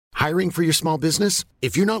Hiring for your small business?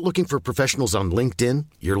 If you're not looking for professionals on LinkedIn,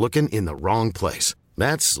 you're looking in the wrong place.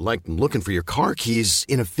 That's like looking for your car keys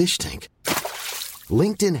in a fish tank.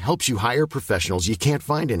 LinkedIn helps you hire professionals you can't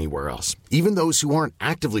find anywhere else, even those who aren't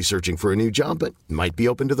actively searching for a new job but might be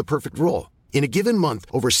open to the perfect role. In a given month,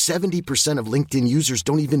 over 70% of LinkedIn users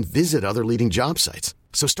don't even visit other leading job sites.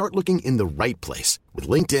 So start looking in the right place. With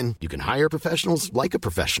LinkedIn, you can hire professionals like a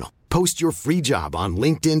professional. Post your free job on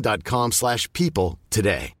linkedin.com/people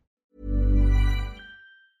today.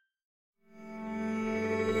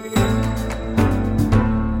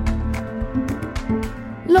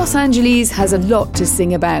 Los Angeles has a lot to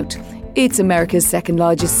sing about. It's America's second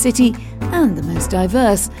largest city and the most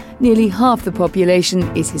diverse. Nearly half the population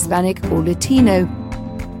is Hispanic or Latino.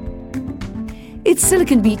 Its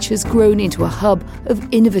Silicon Beach has grown into a hub of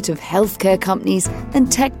innovative healthcare companies and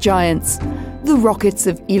tech giants. The rockets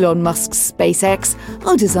of Elon Musk's SpaceX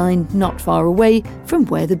are designed not far away from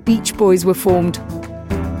where the Beach Boys were formed.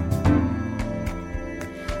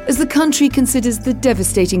 As the country considers the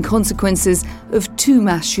devastating consequences of two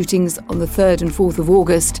mass shootings on the 3rd and 4th of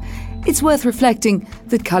August, it's worth reflecting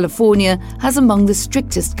that California has among the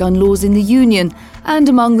strictest gun laws in the Union and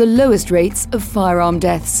among the lowest rates of firearm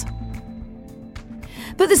deaths.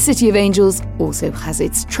 But the City of Angels also has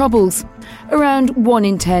its troubles. Around 1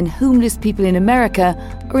 in 10 homeless people in America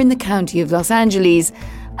are in the county of Los Angeles,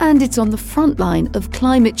 and it's on the front line of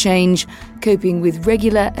climate change, coping with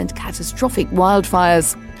regular and catastrophic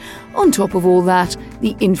wildfires. On top of all that,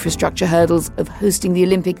 the infrastructure hurdles of hosting the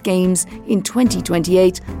Olympic Games in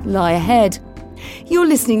 2028 lie ahead. You're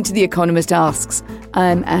listening to The Economist Asks.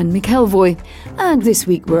 I'm Anne McElvoy, and this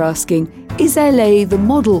week we're asking, is LA the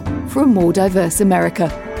model for a more diverse America?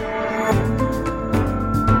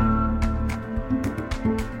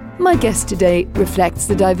 My guest today reflects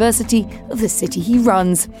the diversity of the city he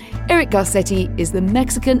runs. Eric Garcetti is the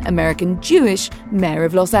Mexican-American Jewish mayor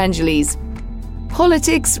of Los Angeles.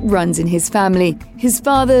 Politics runs in his family. His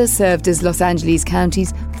father served as Los Angeles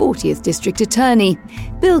County's 40th district attorney.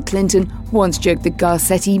 Bill Clinton once joked that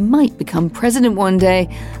Garcetti might become president one day,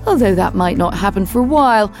 although that might not happen for a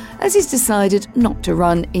while, as he's decided not to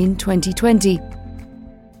run in 2020.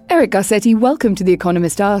 Eric Garcetti, welcome to The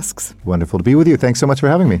Economist Asks. Wonderful to be with you. Thanks so much for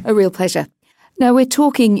having me. A real pleasure. Now, we're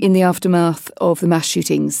talking in the aftermath of the mass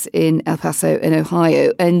shootings in El Paso and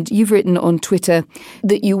Ohio, and you've written on Twitter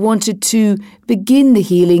that you wanted to begin the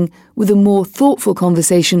healing with a more thoughtful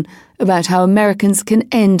conversation about how Americans can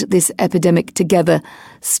end this epidemic together.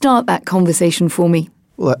 Start that conversation for me.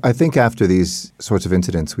 Well, I think after these sorts of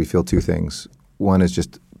incidents, we feel two things. One is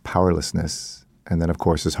just powerlessness, and then, of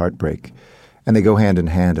course, is heartbreak. And they go hand in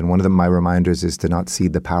hand. And one of my reminders is to not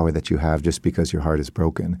cede the power that you have just because your heart is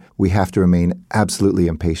broken. We have to remain absolutely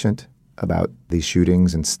impatient about these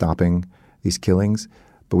shootings and stopping these killings.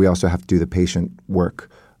 But we also have to do the patient work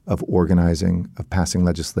of organizing, of passing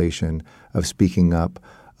legislation, of speaking up,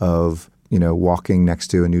 of, walking next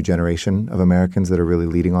to a new generation of Americans that are really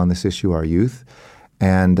leading on this issue, our youth.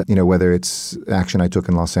 And, whether it's action I took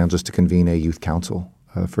in Los Angeles to convene a youth council,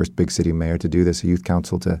 first big city mayor to do this, a youth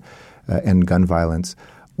council to end gun violence,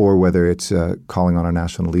 or whether it's calling on our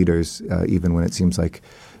national leaders, even when it seems like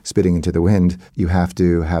spitting into the wind, you have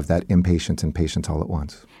to have that impatience and patience all at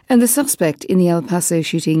once. And the suspect in the El Paso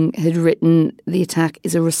shooting had written the attack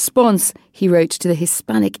is a response, he wrote, to the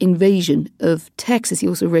Hispanic invasion of Texas. He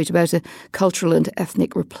also wrote about a cultural and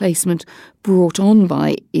ethnic replacement brought on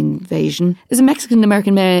by invasion. As a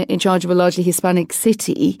Mexican-American mayor in charge of a largely Hispanic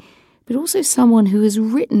city, but also someone who has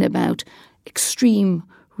written about extreme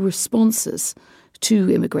responses to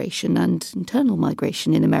immigration and internal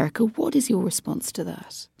migration in America. What is your response to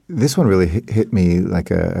that? This one really hit me like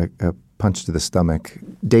a punch to the stomach.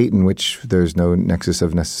 Dayton, which there's no nexus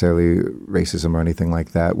of necessarily racism or anything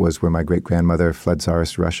like that, was where my great-grandmother fled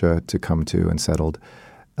Tsarist Russia to come to and settled.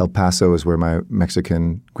 El Paso is where my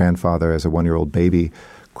Mexican grandfather, as a 1-year-old baby,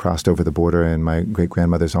 crossed over the border in my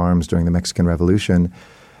great-grandmother's arms during the Mexican Revolution.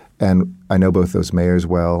 And I know both those mayors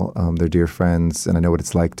well. They're dear friends, and I know what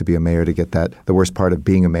it's like to be a mayor, to get that. The worst part of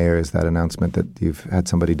being a mayor is that announcement that you've had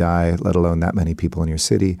somebody die, let alone that many people in your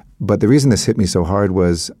city. But the reason this hit me so hard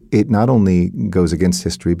was it not only goes against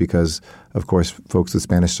history because, of course, folks with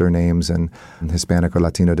Spanish surnames and Hispanic or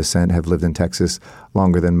Latino descent have lived in Texas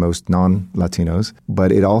longer than most non-Latinos,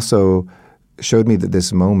 but it also showed me that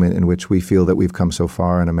this moment in which we feel that we've come so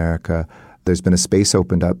far in America, there's been a space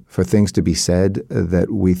opened up for things to be said that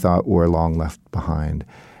we thought were long left behind.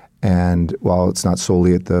 And while it's not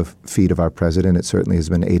solely at the feet of our president, it certainly has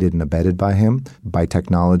been aided and abetted by him, by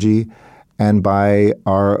technology, and by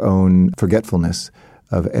our own forgetfulness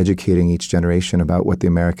of educating each generation about what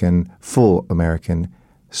the full American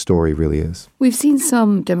story really is. We've seen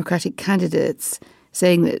some Democratic candidates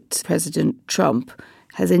saying that President Trump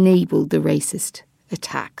has enabled the racist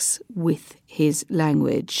attacks with his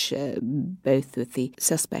language, both with the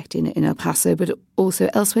suspect in El Paso, but also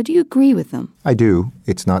elsewhere. Do you agree with them? I do.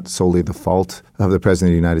 It's not solely the fault of the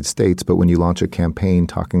President of the United States, but when you launch a campaign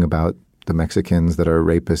talking about the Mexicans that are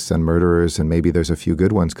rapists and murderers, and maybe there's a few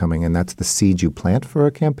good ones coming, and that's the seed you plant for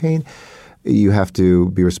a campaign, you have to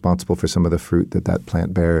be responsible for some of the fruit that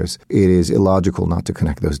plant bears. It is illogical not to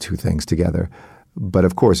connect those two things together. But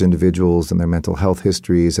of course, individuals and their mental health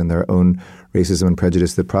histories and their own racism and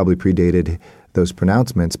prejudice that probably predated those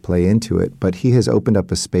pronouncements play into it. But he has opened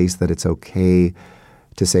up a space that it's okay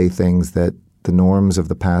to say things that the norms of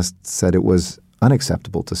the past said it was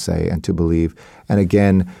unacceptable to say and to believe. And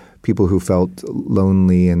again, people who felt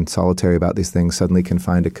lonely and solitary about these things suddenly can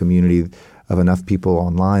find a community of enough people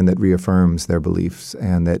online that reaffirms their beliefs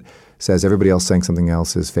and that says everybody else saying something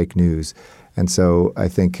else is fake news. And so I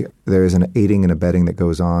think there is an aiding and abetting that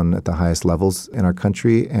goes on at the highest levels in our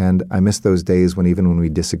country. And I miss those days when even when we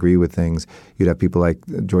disagree with things, you'd have people like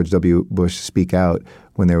George W. Bush speak out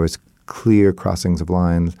when there was clear crossings of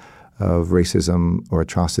lines of racism or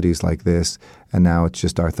atrocities like this. And now it's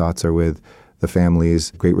just our thoughts are with the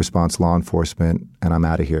families, great response, law enforcement, and I'm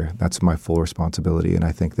out of here. That's my full responsibility, and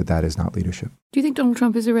I think that is not leadership. Do you think Donald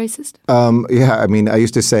Trump is a racist? Yeah, I mean, I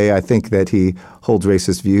used to say I think that he holds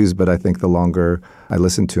racist views, but I think the longer I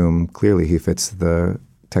listen to him, clearly he fits the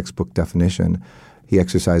textbook definition. He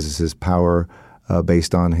exercises his power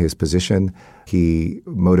based on his position. He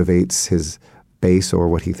motivates his base or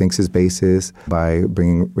what he thinks his base is by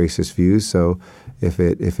bringing racist views. So if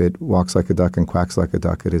it walks like a duck and quacks like a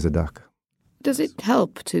duck, it is a duck. Does it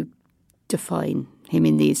help to define him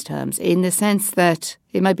in these terms, in the sense that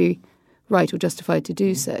it might be right or justified to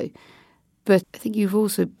do so, but I think you've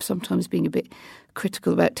also sometimes been a bit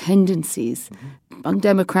critical about tendencies among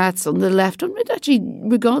Democrats on the left, actually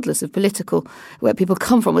regardless of political, where people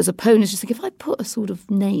come from as opponents, just think if I put a sort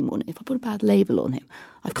of name on it, if I put a bad label on him,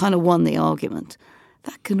 I've kind of won the argument.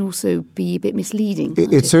 That can also be a bit misleading.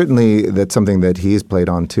 It's certainly that's something that he's played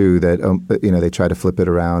on too, that they try to flip it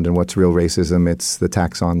around and what's real racism, it's the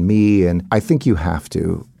tax on me. And I think you have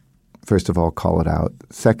to, first of all, call it out.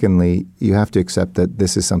 Secondly, you have to accept that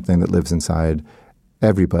this is something that lives inside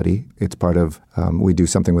everybody. It's part of, we do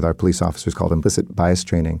something with our police officers called implicit bias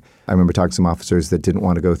training. I remember talking to some officers that didn't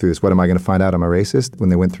want to go through this. What am I going to find out? I'm a racist? When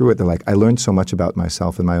they went through it, they're like, I learned so much about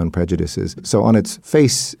myself and my own prejudices. So on its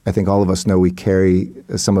face, I think all of us know we carry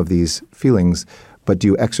some of these feelings, but do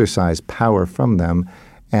you exercise power from them?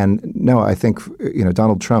 And no, I think,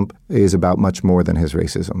 Donald Trump is about much more than his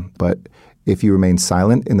racism. But if you remain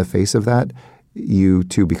silent in the face of that, you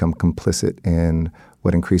too become complicit in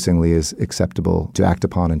what increasingly is acceptable to act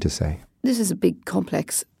upon and to say. This is a big,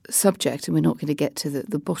 complex subject, and we're not going to get to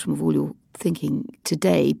the bottom of all your thinking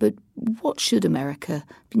today, but what should America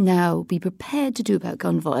now be prepared to do about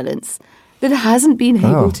gun violence that it hasn't been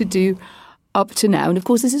able to do up to now? And of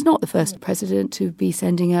course, this is not the first president to be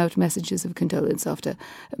sending out messages of condolence after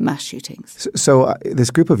mass shootings. So this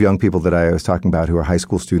group of young people that I was talking about who are high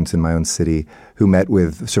school students in my own city who met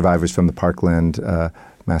with survivors from the Parkland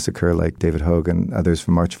massacre like David Hogue and others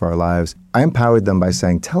from March for Our Lives, I empowered them by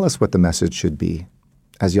saying, tell us what the message should be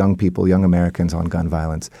as young people, young Americans on gun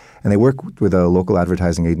violence. And they worked with a local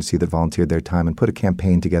advertising agency that volunteered their time and put a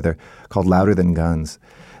campaign together called Louder Than Guns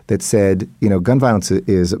that said, gun violence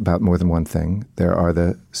is about more than one thing. There are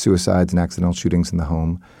the suicides and accidental shootings in the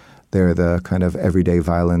home. There are the kind of everyday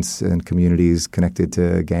violence in communities connected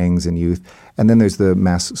to gangs and youth. And then there's the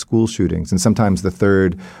mass school shootings. And sometimes the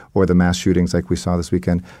third or the mass shootings like we saw this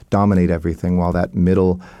weekend dominate everything, while that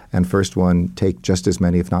middle and first one take just as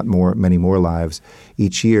many, if not more, many more lives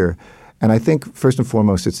each year. And I think first and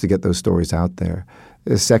foremost, it's to get those stories out there.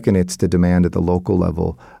 Second, it's to demand at the local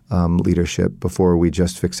level leadership before we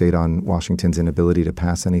just fixate on Washington's inability to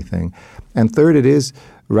pass anything. And third, it is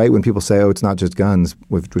right when people say, oh, it's not just guns,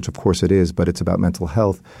 which of course it is, but it's about mental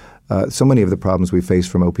health. So many of the problems we face,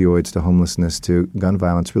 from opioids to homelessness to gun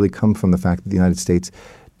violence, really come from the fact that the United States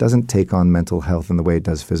doesn't take on mental health in the way it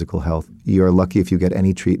does physical health. You're lucky if you get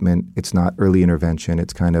any treatment. It's not early intervention.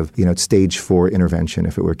 It's kind of, it's stage 4 intervention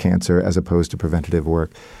if it were cancer, as opposed to preventative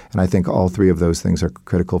work. And I think all three of those things are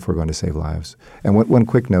critical if we're going to save lives. And one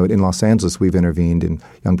quick note, in Los Angeles, we've intervened in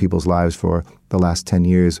young people's lives for the last 10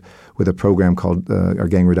 years with a program called our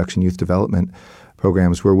Gang Reduction Youth Development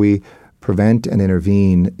programs, where we prevent and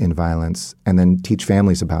intervene in violence and then teach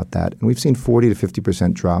families about that. And we've seen 40 to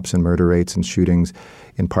 50% drops in murder rates and shootings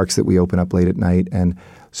in parks that we open up late at night. And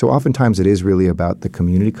So oftentimes it is really about the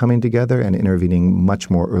community coming together and intervening much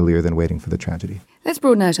more earlier than waiting for the tragedy. Let's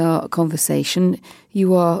broaden out our conversation.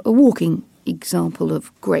 You are a walking example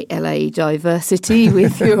of great LA diversity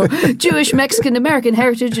with your Jewish, Mexican, American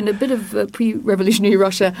heritage and a bit of pre-revolutionary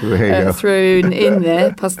Russia thrown in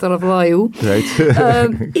there, Pastarovlayu.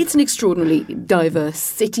 Right. It's an extraordinarily diverse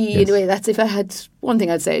city. In a way, that's, if I had one thing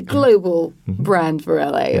I'd say, a global brand for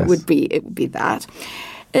LA, it would be that.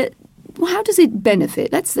 How does it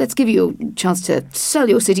benefit? Let's give you a chance to sell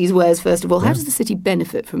your city's wares first of all. How does the city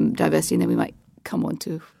benefit from diversity? And then we might come on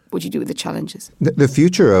to what you do with the challenges. The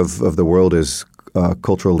future of the world is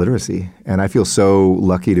cultural literacy. And I feel so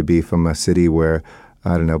lucky to be from a city where,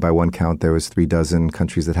 I don't know, by one count, there was 36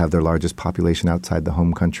 countries that have their largest population outside the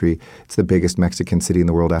home country. It's the biggest Mexican city in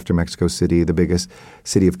the world after Mexico City, the biggest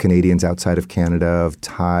city of Canadians outside of Canada, of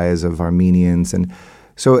Thais, of Armenians. And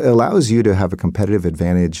so it allows you to have a competitive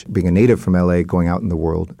advantage being a native from LA going out in the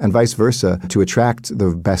world, and vice versa, to attract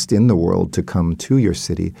the best in the world to come to your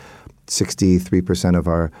city. 63% of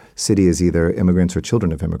our city is either immigrants or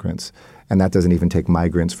children of immigrants. And that doesn't even take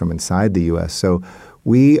migrants from inside the U.S. So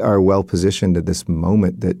we are well positioned at this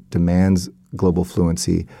moment that demands global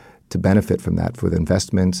fluency to benefit from that with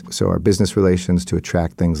investments. So our business relations to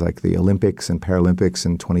attract things like the Olympics and Paralympics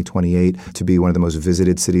in 2028, to be one of the most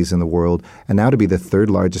visited cities in the world, and now to be the third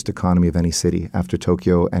largest economy of any city after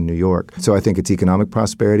Tokyo and New York. So I think it's economic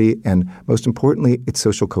prosperity, and most importantly, it's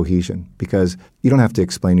social cohesion, because you don't have to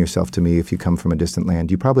explain yourself to me if you come from a distant land.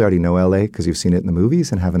 You probably already know LA because you've seen it in the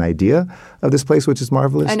movies and have an idea of this place, which is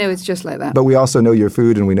marvelous. I know, it's just like that. But we also know your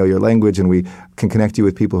food and we know your language, and we can connect you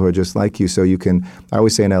with people who are just like you. So you can, I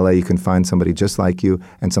always say in LA, you can find somebody just like you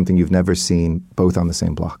and something you've never seen, both on the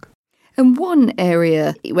same block. And one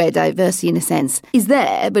area where diversity, in a sense, is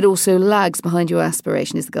there, but also lags behind your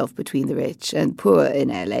aspiration is the gulf between the rich and poor in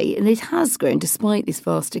LA. And it has grown despite this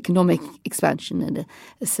vast economic expansion and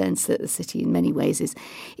a sense that the city in many ways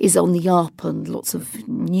is on the up and lots of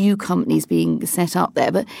new companies being set up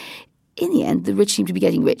there. But in the end, the rich seem to be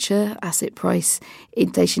getting richer. Asset price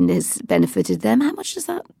inflation has benefited them. How much does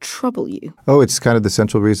that trouble you? Oh, it's kind of the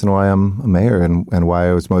central reason why I'm a mayor and why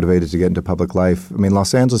I was motivated to get into public life. I mean,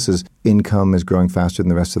 Los Angeles' income is growing faster than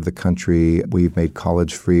the rest of the country. We've made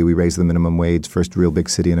college free. We raised the minimum wage, first real big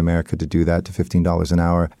city in America to do that, to $15 an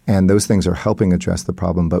hour. And those things are helping address the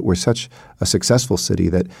problem. But we're such a successful city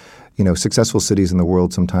that, you know, successful cities in the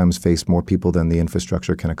world sometimes face more people than the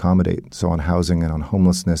infrastructure can accommodate. So on housing and on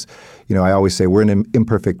homelessness, you know, I always say we're in an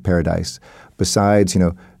imperfect paradise. Besides, you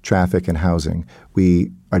know, traffic and housing,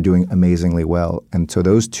 we are doing amazingly well. And so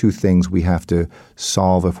those two things we have to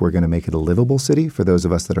solve if we're going to make it a livable city for those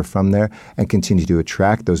of us that are from there and continue to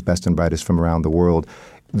attract those best and brightest from around the world.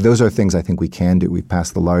 Those are things I think we can do. We've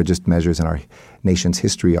passed the largest measures in our nation's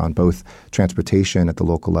history on both transportation at the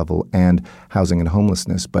local level and housing and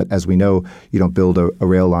homelessness. But as we know, you don't build a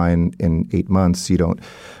rail line in 8 months. You don't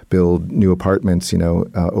build new apartments,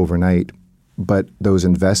 overnight. But those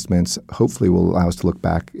investments hopefully will allow us to look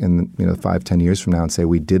back in 5-10 years from now and say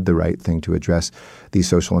we did the right thing to address these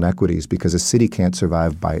social inequities, because a city can't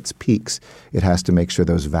survive by its peaks. It has to make sure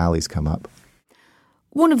those valleys come up.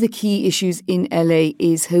 One of the key issues in LA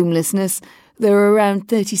is homelessness. There are around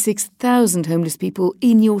 36,000 homeless people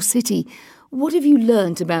in your city. What have you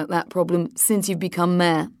learned about that problem since you've become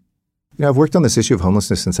mayor? I've worked on this issue of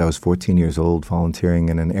homelessness since I was 14 years old, volunteering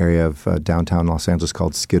in an area of downtown Los Angeles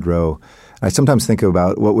called Skid Row. I sometimes think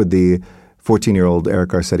about what would the 14-year-old Eric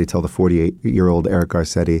Garcetti tell the 48-year-old Eric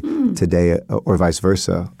Garcetti today, or vice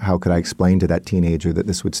versa. How could I explain to that teenager that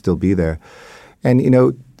this would still be there? And,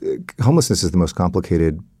 homelessness is the most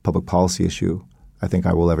complicated public policy issue I think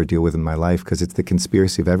I will ever deal with in my life, because it's the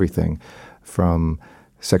conspiracy of everything from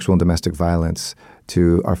sexual and domestic violence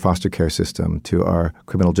to our foster care system, to our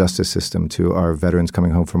criminal justice system, to our veterans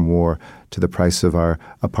coming home from war, to the price of our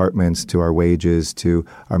apartments, to our wages, to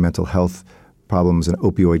our mental health problems and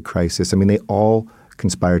opioid crisis. I mean, they all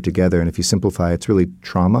conspire together. And if you simplify, it's really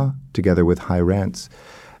trauma together with high rents.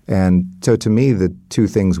 And so to me, the two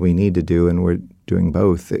things we need to do, and we're doing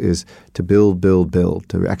both, is to build,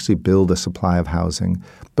 to actually build a supply of housing,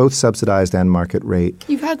 both subsidized and market rate.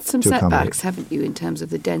 You've had some setbacks, haven't you, in terms of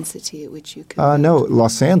the density at which you can No,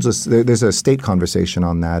 Los Angeles, there's a state conversation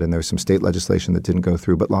on that, and there's some state legislation that didn't go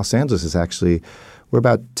through. But Los Angeles is actually, we're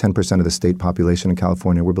about 10% of the state population in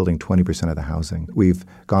California. We're building 20% of the housing. We've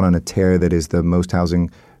gone on a tear that is the most housing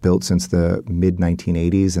built since the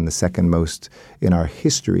mid-1980s and the second most in our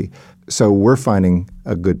history. So we're finding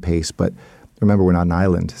a good pace, but remember, we're not an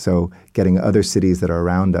island. So getting other cities that are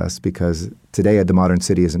around us, because today the modern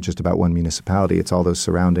city isn't just about one municipality, it's all those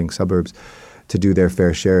surrounding suburbs, to do their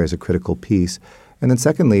fair share is a critical piece. And then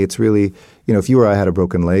secondly, it's really, if you or I had a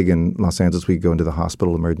broken leg in Los Angeles, we'd go into the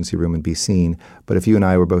hospital emergency room and be seen. But if you and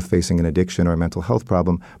I were both facing an addiction or a mental health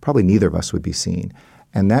problem, probably neither of us would be seen.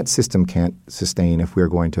 And that system can't sustain if we're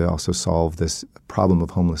going to also solve this problem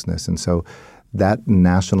of homelessness. And so that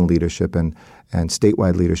national leadership and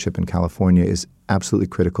statewide leadership in California is absolutely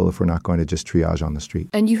critical if we're not going to just triage on the street.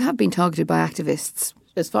 And you have been targeted by activists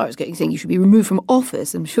as far as saying you should be removed from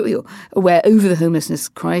office. I'm sure you're aware over the homelessness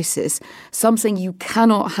crisis. Some saying you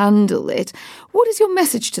cannot handle it. What is your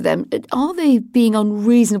message to them? Are they being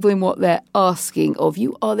unreasonable in what they're asking of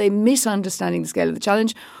you? Are they misunderstanding the scale of the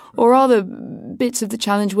challenge? Or are there bits of the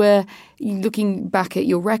challenge where, looking back at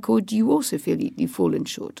your record, you also feel you've fallen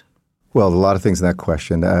short? Well, a lot of things in that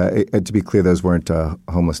question. To be clear, those weren't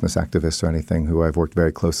homelessness activists or anything who I've worked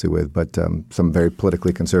very closely with, but some very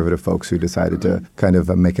politically conservative folks who decided to kind of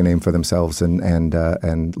make a name for themselves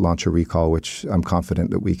and launch a recall, which I'm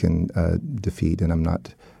confident that we can defeat. And I'm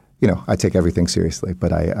not, I take everything seriously,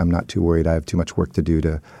 but I'm not too worried. I have too much work to do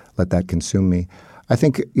to let that consume me. I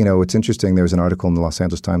think, it's interesting. There was an article in the Los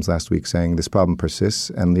Angeles Times last week saying this problem persists,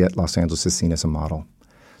 and yet Los Angeles is seen as a model.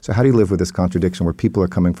 So how do you live with this contradiction where people are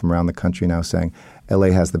coming from around the country now saying LA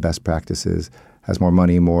has the best practices, has more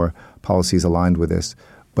money, more policies aligned with this,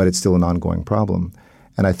 but it's still an ongoing problem?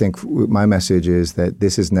 And I think my message is that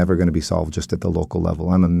this is never going to be solved just at the local level.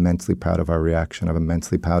 I'm immensely proud of our reaction. I'm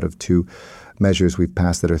immensely proud of 2 measures we've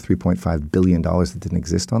passed that are $3.5 billion that didn't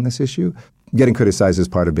exist on this issue. Getting criticized is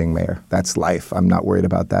part of being mayor. That's life. I'm not worried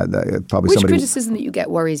about that. Which criticism that you get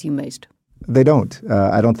worries you most? They don't.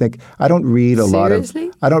 I don't read a lot of.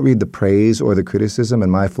 Seriously? I don't read the praise or the criticism.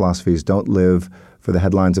 And my philosophy is don't live for the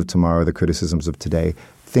headlines of tomorrow, the criticisms of today.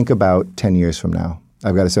 Think about 10 years from now.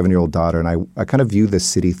 I've got a 7-year-old daughter, and I kind of view this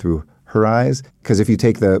city through her eyes. Because if you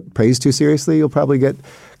take the praise too seriously, you'll probably get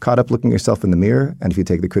caught up looking yourself in the mirror. And if you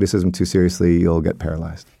take the criticism too seriously, you'll get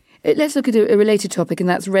paralyzed. Let's look at a related topic, and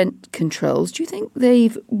that's rent controls. Do you think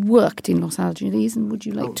they've worked in Los Angeles, and would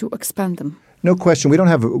you like to expand them? No question. We don't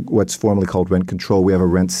have what's formally called rent control. We have a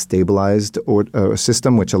rent-stabilized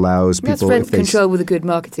system, which allows people— That's rent control with a good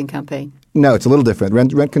marketing campaign. No, it's a little different.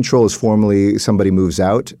 Rent control is formally somebody moves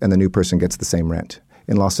out and the new person gets the same rent.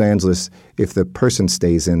 In Los Angeles, if the person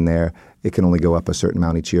stays in there, it can only go up a certain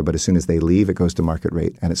amount each year. But as soon as they leave, it goes to market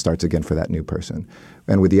rate, and it starts again for that new person.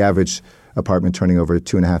 And with the average apartment turning over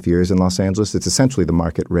 2.5 years in Los Angeles, it's essentially the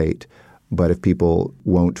market rate. But if people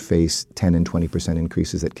won't face 10 and 20%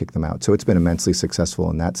 increases that kick them out. So it's been immensely successful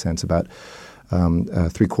in that sense. About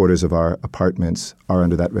 3/4 of our apartments are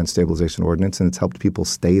under that rent stabilization ordinance, and it's helped people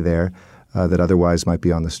stay there that otherwise might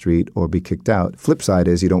be on the street or be kicked out. Flip side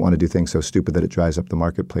is you don't want to do things so stupid that it dries up the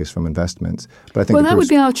marketplace from investments. But I think that would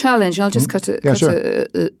be our challenge. I'll just cut sure.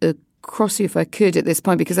 across you if I could at this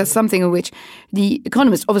point, because that's something in which the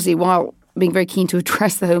Economist, obviously, while being very keen to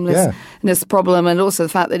address the homelessness problem, and also the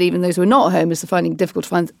fact that even those who are not homeless are finding it difficult to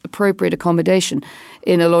find appropriate accommodation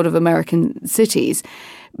in a lot of American cities.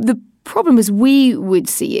 The problem as we would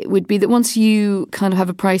see it would be that once you kind of have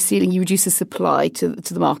a price ceiling, you reduce the supply to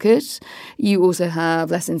the market. You also have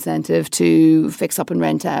less incentive to fix up and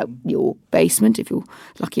rent out your basement if you're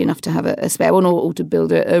lucky enough to have a spare one, or to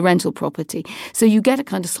build a rental property. So you get a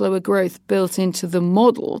kind of slower growth built into the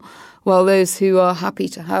model, while those who are happy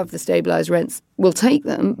to have the stabilised rents will take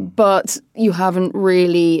them, but you haven't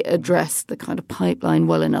really addressed the kind of pipeline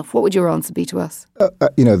well enough. What would your answer be to us?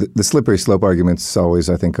 The slippery slope arguments always,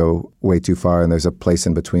 I think, go way too far, and there's a place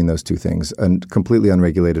in between those two things. A completely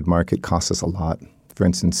unregulated market costs us a lot. For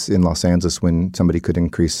instance, in Los Angeles, when somebody could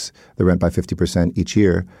increase the rent by 50% each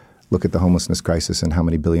year, look at the homelessness crisis and how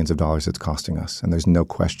many billions of dollars it's costing us. And there's no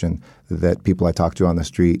question that people I talked to on the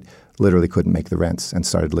street literally couldn't make the rents and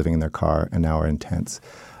started living in their car and now are in tents.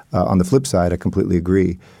 On the flip side, I completely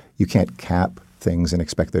agree. You can't cap things and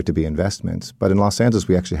expect there to be investments. But in Los Angeles,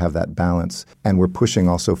 we actually have that balance. And we're pushing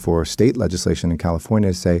also for state legislation in California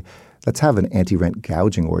to say, let's have an anti-rent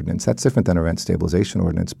gouging ordinance. That's different than a rent stabilization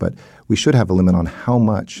ordinance, but we should have a limit on how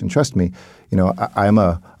much. And trust me, I'm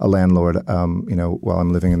a landlord, while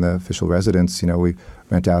I'm living in the official residence, we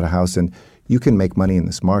rent out a house, and you can make money in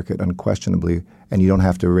this market unquestionably, and you don't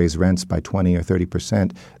have to raise rents by 20 or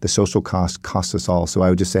 30%. The social cost costs us all. So I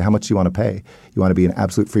would just say, how much do you want to pay? You want to be an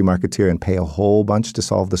absolute free marketeer and pay a whole bunch to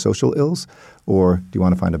solve the social ills? Or do you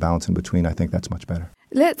want to find a balance in between? I think that's much better.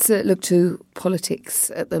 Let's look to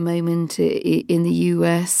politics at the moment in the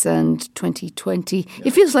US and 2020. Yeah.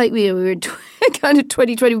 It feels like we're in kind of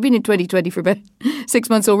 2020. We've been in 2020 for about 6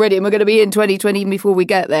 months already, and we're going to be in 2020 even before we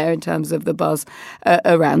get there in terms of the buzz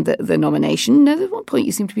around the nomination. Now, at one point,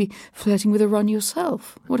 you seem to be flirting with a run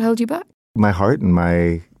yourself. What held you back? My heart and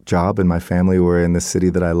my job and my family were in the city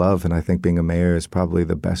that I love, and I think being a mayor is probably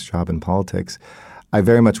the best job in politics. I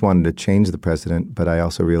very much wanted to change the president, but I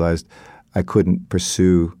also realized I couldn't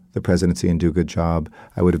pursue the presidency and do a good job.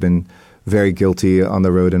 I would have been very guilty on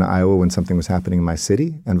the road in Iowa when something was happening in my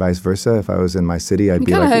city, and vice versa. If I was in my city, I'd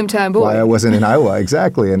be like, hometown boy. Why I wasn't in Iowa,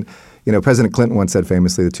 exactly. And President Clinton once said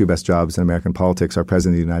famously, the two best jobs in American politics are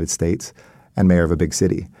president of the United States and mayor of a big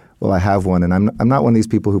city. Well, I have one, and I'm not one of these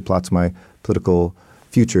people who plots my political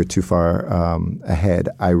future too far ahead.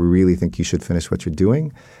 I really think you should finish what you're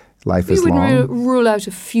doing. Life is long. You wouldn't rule out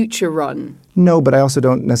a future run? No, but I also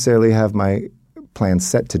don't necessarily have my plans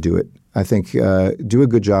set to do it. I think do a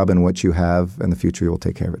good job in what you have, and the future will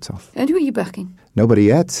take care of itself. And who are you backing? Nobody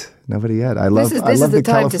yet. I love this is the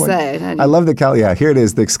time to say it. I love yeah, here it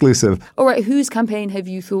is, the exclusive. All right, whose campaign have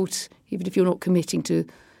you thought, even if you're not committing to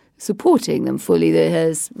supporting them fully, that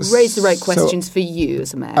has raised the right questions for you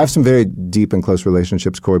as a mayor? I have some very deep and close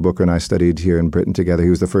relationships. Cory Booker and I studied here in Britain together.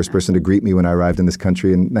 He was the first person to greet me when I arrived in this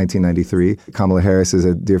country in 1993. Kamala Harris is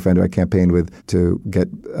a dear friend who I campaigned with to get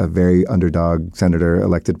a very underdog senator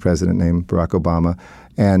elected president named Barack Obama.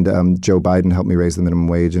 And Joe Biden helped me raise the minimum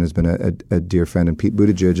wage and has been a dear friend. And Pete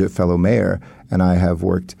Buttigieg, a fellow mayor, and I have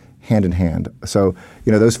worked hand in hand. So,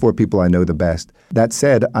 those four people I know the best. That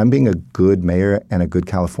said, I'm being a good mayor and a good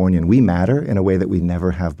Californian. We matter in a way that we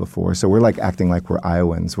never have before. So we're like acting like we're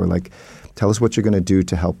Iowans. We're like, tell us what you're going to do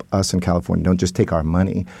to help us in California. Don't just take our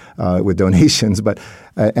money with donations. But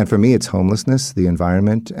and for me, it's homelessness, the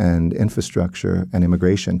environment, and infrastructure and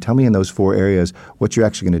immigration. Tell me in those four areas what you're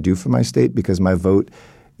actually going to do for my state, because my vote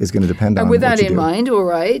is going to depend on what you do. And with that in mind, all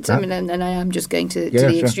right, I mean, and I am just going to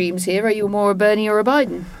the extremes here. Are you more a Bernie or a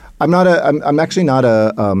Biden? I'm actually not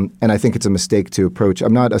and I think it's a mistake to approach.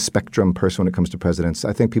 I'm not a spectrum person when it comes to presidents.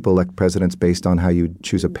 I think people elect presidents based on how you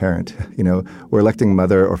choose a parent. We're electing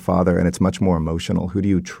mother or father, and it's much more emotional. Who do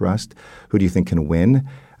you trust? Who do you think can win?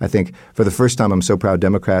 I think for the first time, I'm so proud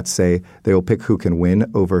Democrats say they will pick who can win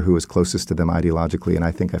over who is closest to them ideologically, and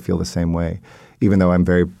I think I feel the same way, even though I'm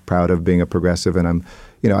very proud of being a progressive, and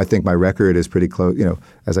I think my record is pretty close.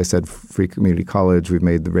 As I said, free community college, we've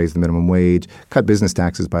raised the minimum wage, cut business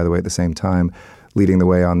taxes, by the way, at the same time, leading the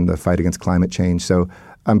way on the fight against climate change. So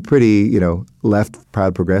I'm pretty, left,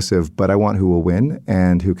 proud, progressive, but I want who will win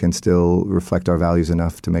and who can still reflect our values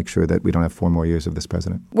enough to make sure that we don't have 4 more years of this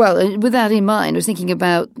president. Well, with that in mind, I was thinking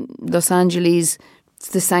about Los Angeles,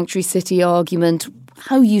 the sanctuary city argument.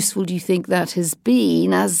 How useful do you think that has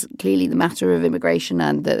been, as clearly the matter of immigration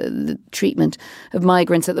and the treatment of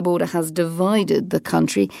migrants at the border has divided the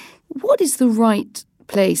country? What is the right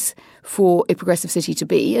place for a progressive city to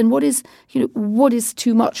be, and what is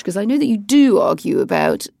too much? Because I know that you do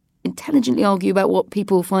intelligently argue about what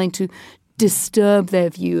people find to disturb their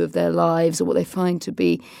view of their lives, or what they find to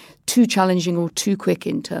be too challenging or too quick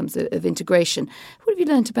in terms of integration. What have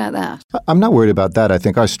you learned about that? I'm not worried about that. I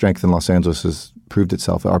think our strength in Los Angeles has proved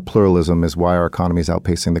itself. Our pluralism is why our economy is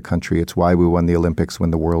outpacing the country. It's why we won the Olympics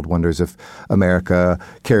when the world wonders if America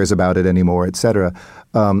cares about it anymore, et cetera.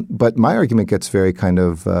 But my argument gets very kind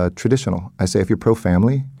of traditional. I say if you're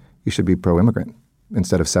pro-family, you should be pro-immigrant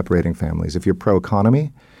instead of separating families. If you're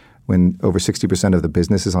pro-economy, when over 60% of the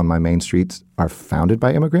businesses on my main streets are founded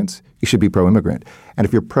by immigrants, you should be pro-immigrant. And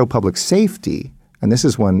if you're pro-public safety, and this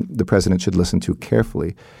is one the president should listen to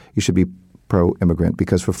carefully, you should be pro-immigrant,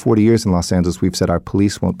 because for 40 years in Los Angeles, we've said our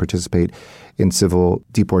police won't participate in civil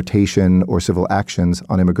deportation or civil actions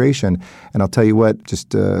on immigration. And I'll tell you what,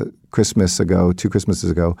 just 2 Christmases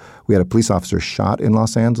ago, we had a police officer shot in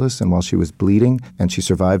Los Angeles, and while she was bleeding, and she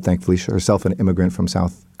survived, thankfully, herself an immigrant from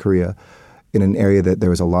South Korea, in an area that there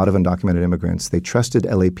was a lot of undocumented immigrants. They trusted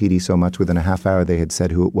LAPD so much, within a half hour they had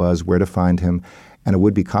said who it was, where to find him, and a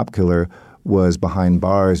would-be cop killer was behind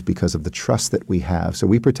bars because of the trust that we have. So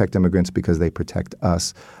we protect immigrants because they protect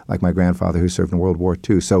us, like my grandfather who served in World War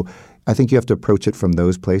II. So I think you have to approach it from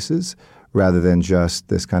those places rather than just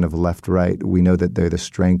this kind of left-right. We know that they're the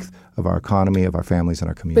strength of our economy, of our families, and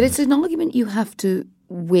our communities. But it's an argument you have to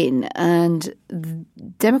win, and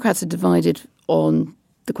Democrats are divided on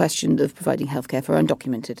the question of providing healthcare for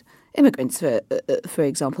undocumented immigrants. For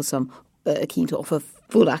example, some are keen to offer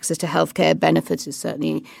full access to healthcare benefits. Is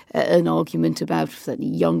certainly an argument about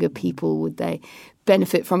certainly younger people. Would they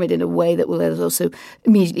benefit from it in a way that will also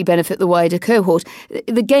immediately benefit the wider cohort?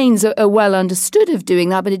 The gains are well understood of doing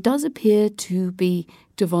that, but it does appear to be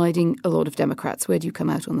dividing a lot of Democrats. Where do you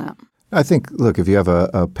come out on that? I think, look, if you have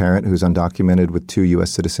a parent who's undocumented with 2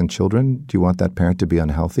 U.S. citizen children, do you want that parent to be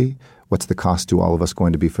unhealthy? What's the cost to all of us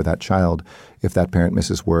going to be for that child if that parent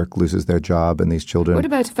misses work, loses their job, and these children What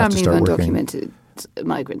about a family of undocumented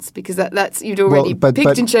migrants? Because that's you'd already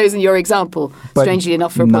picked and chosen your example, strangely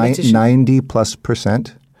enough, for a politician.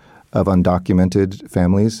 90+% of undocumented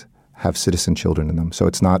families have citizen children in them. So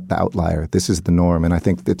it's not the outlier. This is the norm. And I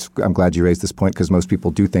think I'm glad you raised this point because most people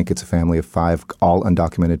do think it's a family of 5, all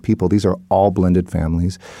undocumented people. These are all blended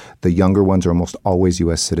families. The younger ones are almost always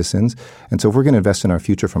U.S. citizens. And so if we're going to invest in our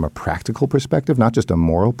future from a practical perspective, not just a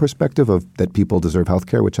moral perspective of that people deserve health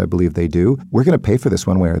care, which I believe they do, we're going to pay for this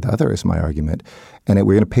one way or the other is my argument. And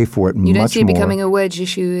we're going to pay for it much more. You don't see it becoming a wedge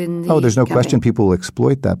issue in the there's no campaign. question people will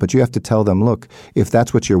exploit that. But you have to tell them, look, if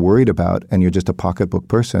that's what you're worried about and you're just a pocketbook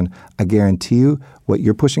person, I guarantee you what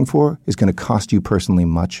you're pushing for is going to cost you personally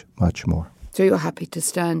much, much more. So you're happy to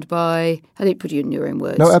stand by, I didn't put you in your own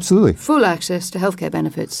words. No, absolutely. Full access to healthcare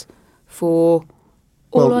benefits for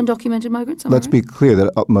all undocumented migrants? Let's be clear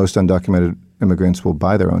that most undocumented immigrants will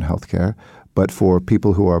buy their own health care. But for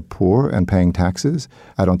people who are poor and paying taxes,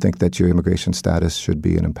 I don't think that your immigration status should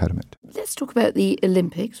be an impediment. Let's talk about the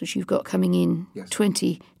Olympics, which you've got coming in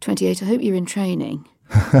 2028. I hope you're in training.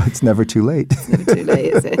 It's never too late. It's never too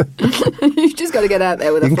late, is it? You've just got to get out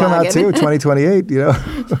there with a flag. You can come out too, 2028,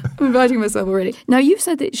 I'm inviting myself already. Now, you've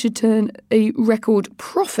said that it should turn a record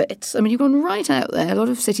profit. I mean, you've gone right out there. A lot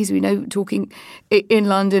of cities we know talking in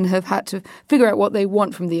London have had to figure out what they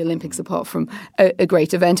want from the Olympics apart from a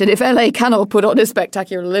great event. And if LA cannot put on a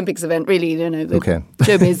spectacular Olympics event, really, the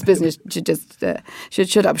showbiz business should just should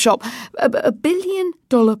shut up shop. $1 billion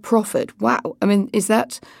profit. Wow. I mean, is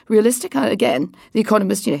that realistic? Again, the Economist,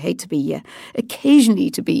 hate to be occasionally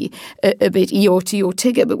to be a bit Eeyore or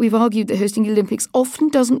Tigger, but we've argued that hosting the Olympics often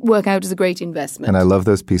doesn't work out as a great investment. And I love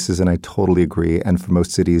those pieces, and I totally agree. And for most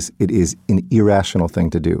cities, it is an irrational thing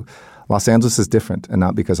to do. Los Angeles is different, and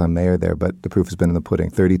not because I'm mayor there, but the proof has been in the pudding.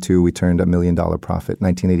 32, we turned $1 million profit.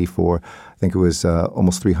 1984, I think it was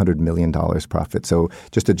almost $300 million profit. So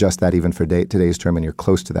just adjust that even for today's term, and you're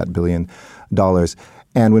close to that $1 billion.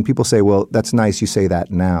 And when people say, well, that's nice, you say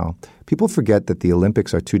that now, people forget that the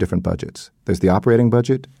Olympics are 2 different budgets. There's the operating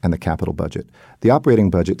budget and the capital budget. The operating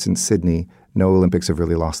budgets in Sydney, no Olympics have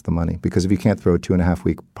really lost the money because if you can't throw a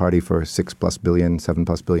 2.5-week party for $6+ billion,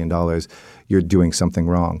 $7+ billion, you're doing something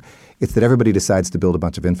wrong. It's that everybody decides to build a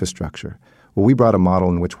bunch of infrastructure. Well, we brought a model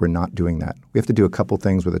in which we're not doing that. We have to do a couple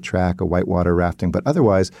things with a track, a whitewater rafting, but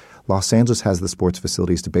otherwise, Los Angeles has the sports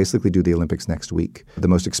facilities to basically do the Olympics next week. The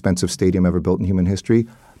most expensive stadium ever built in human history,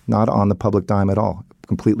 not on the public dime at all.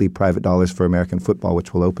 Completely private dollars for American football,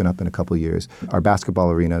 which will open up in a couple of years. Our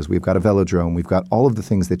basketball arenas, we've got a velodrome, we've got all of the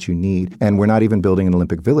things that you need. And we're not even building an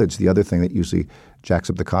Olympic Village. The other thing that usually jacks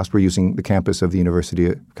up the cost, we're using the campus of the University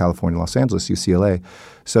of California, Los Angeles, UCLA.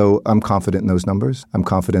 So I'm confident in those numbers. I'm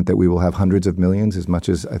confident that we will have hundreds of millions, as much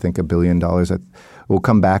as I think $1 billion. We'll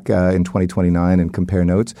come back in 2029 and compare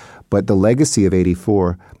notes. But the legacy of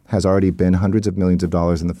 84 has already been hundreds of millions of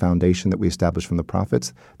dollars in the foundation that we established from the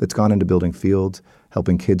profits that's gone into building fields,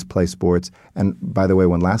 helping kids play sports. And by the way,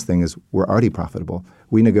 one last thing is we're already profitable.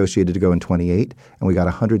 We negotiated to go in 28, and we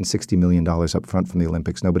got $160 million up front from the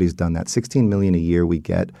Olympics. Nobody's done that. $16 million a year we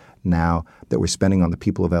get now that we're spending on the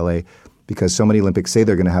people of LA because so many Olympics say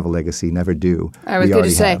they're going to have a legacy, never do. I was going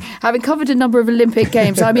to say, having covered a number of Olympic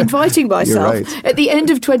Games, I'm inviting myself at the end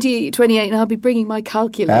of 2028, and I'll be bringing my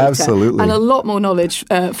calculator. Absolutely. And a lot more knowledge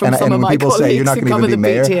from some of my colleagues say, you're not who going to cover even the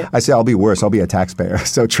be mayor, beat here. I say, I'll be worse. I'll be a taxpayer.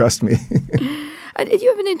 So trust me. And you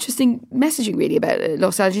have an interesting messaging, really, about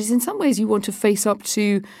Los Angeles. In some ways, you want to face up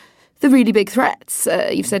to the really big threats.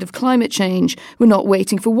 You've said of climate change, we're not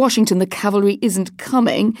waiting for Washington. The cavalry isn't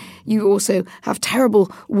coming. You also have terrible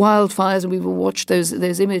wildfires, and we've all watched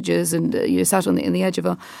those images and sat on in the edge of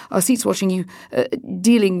our seats watching you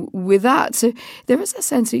dealing with that. So there is a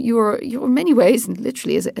sense that you're in many ways, and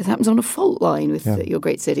literally as it happens, on a fault line with your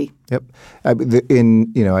great city. Yep.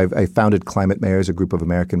 I founded Climate Mayors, a group of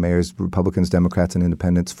American mayors, Republicans, Democrats, and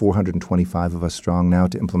independents, 425 of us strong now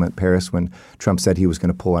to implement Paris when Trump said he was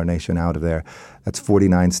going to pull our nation out of there. That's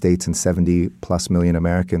 49 states and 70+ million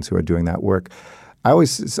Americans who are doing that work. I'll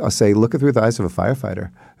say, look through the eyes of a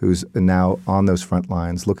firefighter who's now on those front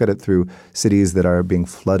lines. Look at it through cities that are being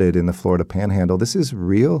flooded in the Florida Panhandle. This is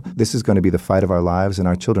real. This is going to be the fight of our lives, and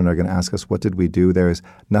our children are going to ask us, what did we do? There is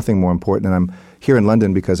nothing more important. And I'm here in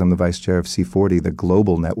London because I'm the vice chair of C40, the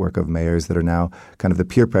global network of mayors that are now kind of the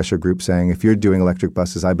peer pressure group saying, if you're doing electric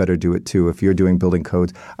buses, I better do it too. If you're doing building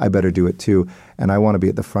codes, I better do it too. And I want to be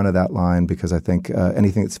at the front of that line because I think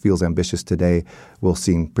anything that feels ambitious today will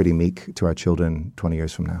seem pretty meek to our children 20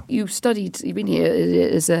 years from now. You've been here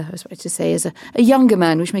as a younger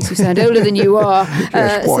man, which makes you sound older than you are.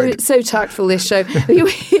 So tactful, this show. You were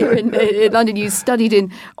here in London. You studied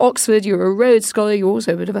in Oxford. You were a Rhodes Scholar. You were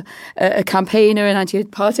also a bit of a campaigner, an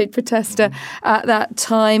anti-apartheid protester at that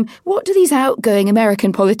time. What do these outgoing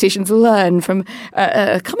American politicians learn from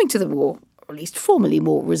coming to the war? Or at least formerly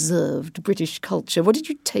more reserved British culture. What did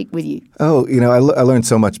you take with you? Oh, I learned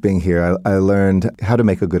so much being here. I learned how to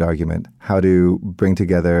make a good argument, how to bring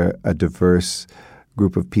together a diverse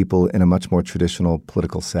group of people in a much more traditional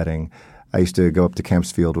political setting. I used to go up to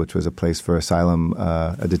Campsfield, which was a place for asylum,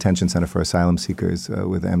 a detention center for asylum seekers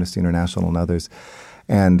with Amnesty International and others.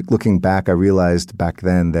 And looking back, I realized back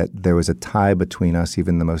then that there was a tie between us,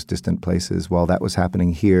 even in the most distant places. While that was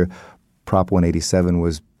happening here, Prop 187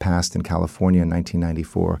 was passed in California in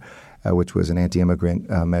 1994, which was an anti-immigrant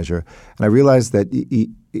measure. And I realized that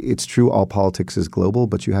it's true all politics is global,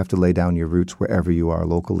 but you have to lay down your roots wherever you are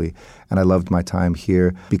locally. And I loved my time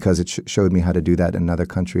here because it showed me how to do that in another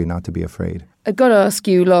country and not to be afraid. I've got to ask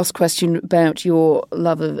you last question about your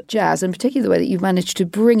love of jazz, and particularly the way that you've managed to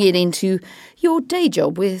bring it into your day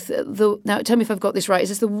job with now tell me if I've got this right, is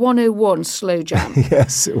this the 101 Slow Jam?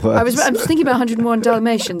 Yes, it was. I'm just thinking about 101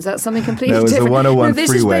 Dalmatians. That's something completely different. No, it was the 101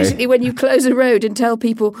 this freeway. Is basically when you close a road and tell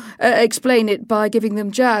people, explain it by giving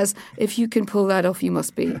them jazz. If you can pull that off, you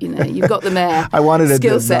must be, you've got the mayor. I wanted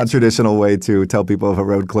a set. non-traditional way to tell people of a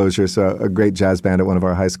road closure. So a great jazz band at one of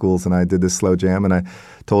our high schools, and I did this slow jam, and I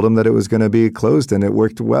told them that it was going to be closed, and it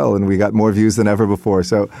worked well, and we got more views than ever before.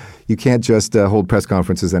 So you can't just hold press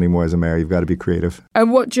conferences anymore as a mayor. You've got to be creative.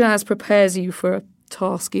 And what jazz prepares you for a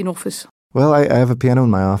task in office? Well, I have a piano in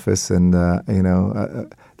my office, and I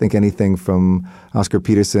think anything from Oscar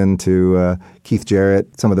Peterson to Keith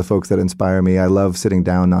Jarrett, some of the folks that inspire me. I love sitting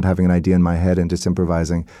down, not having an idea in my head, and just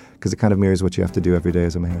improvising, because it kind of mirrors what you have to do every day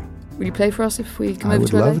as a mayor. Will you play for us if we come over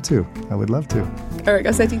to LA? I would love to. Eric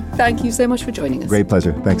Garcetti, thank you so much for joining us. Great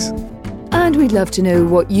pleasure. Thanks. And we'd love to know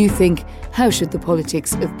what you think. How should the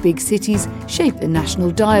politics of big cities shape the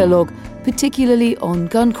national dialogue, particularly on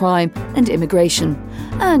gun crime and immigration?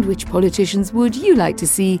 And which politicians would you like to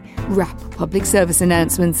see wrap public service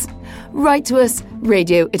announcements? Write to us,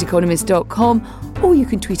 radio@economist.com, or you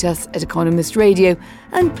can tweet us at Economist Radio.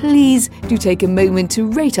 And please do take a moment to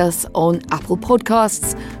rate us on Apple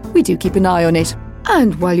Podcasts. We do keep an eye on it.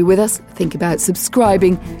 And while you're with us, think about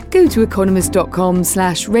subscribing. Go to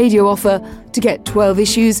economist.com/radio offer to get 12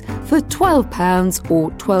 issues for £12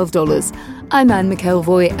 or $12. I'm Anne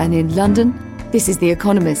McElvoy, and in London, this is The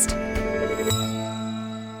Economist.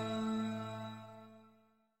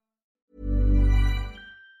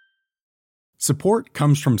 Support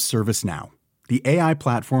comes from ServiceNow, the AI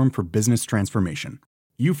platform for business transformation.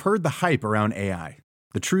 You've heard the hype around AI.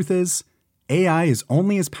 The truth is, AI is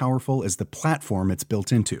only as powerful as the platform it's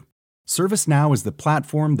built into. ServiceNow is the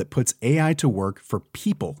platform that puts AI to work for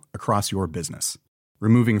people across your business,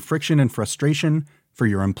 removing friction and frustration for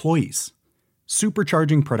your employees,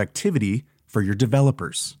 supercharging productivity for your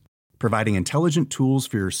developers, providing intelligent tools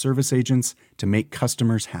for your service agents to make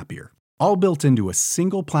customers happier, all built into a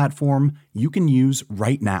single platform you can use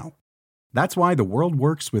right now. That's why the world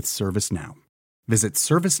works with ServiceNow. Visit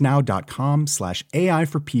servicenow.com/AI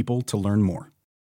for people to learn more.